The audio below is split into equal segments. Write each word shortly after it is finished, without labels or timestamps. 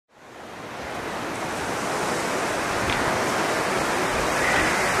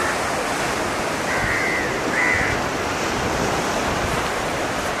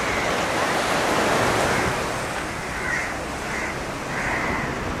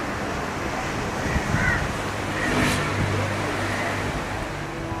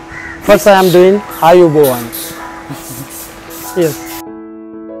First I am doing Ayubowan. Yes.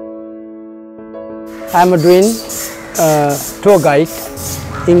 I am doing tour guide,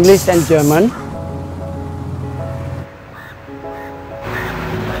 English and German.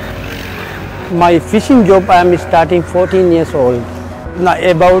 My fishing job I am starting 14 years old. Now,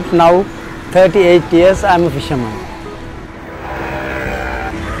 about now 38 years I am a fisherman.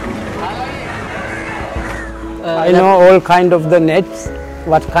 I know all kind of the nets,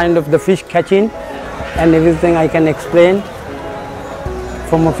 what kind of the fish catching and everything I can explain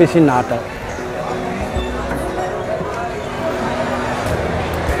from a fishing artist.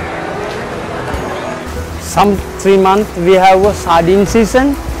 Some 3 months we have a sardine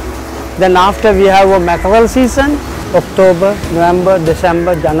season, then after we have a mackerel season, October, November,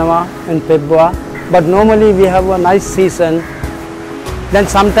 December, January and February. But normally we have a nice season. Then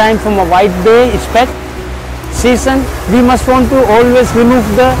sometime from a white bay spec season, we must want to always remove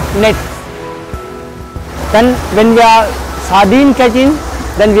the net. Then when we are sardine catching,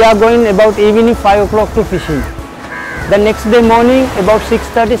 then we are going about evening 5 o'clock to fishing. The next day morning about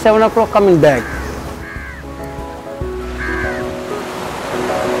 6:30, 7 o'clock coming back.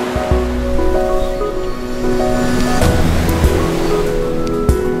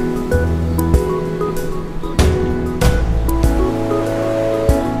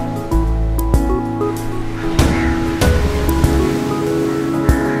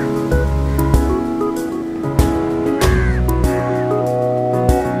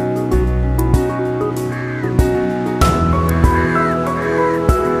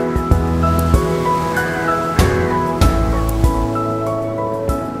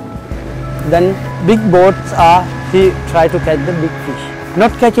 Then big boats are, he try to catch the big fish.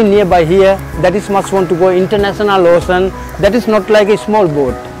 Not catching nearby here, that is must want to go international ocean, that is not like a small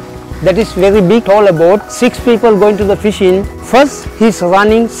boat. That is very big, taller boat, 6 people going to the fishing. First he's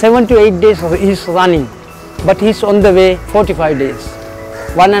running, 7 to 8 days he's running, but he's on the way 45 days.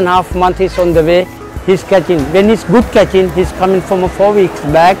 1.5 months he's on the way, he's catching. When he's good catching, he's coming from 4 weeks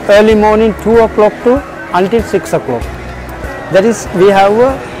back, early morning 2 o'clock to until 6 o'clock. That is, we have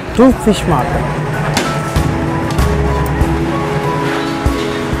a 2 fish market.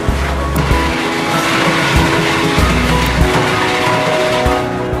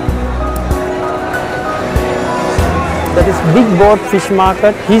 That is big boat fish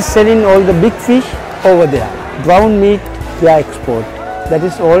market. He's selling all the big fish over there. Brown meat we are export. That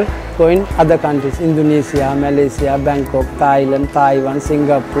is all going other countries, Indonesia, Malaysia, Bangkok, Thailand, Taiwan,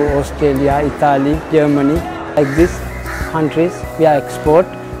 Singapore, Australia, Italy, Germany. Like these countries we are export.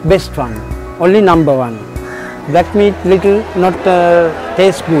 Best one, only number 1. Black meat little not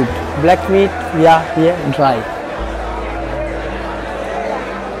taste good. Black meat we are here dry.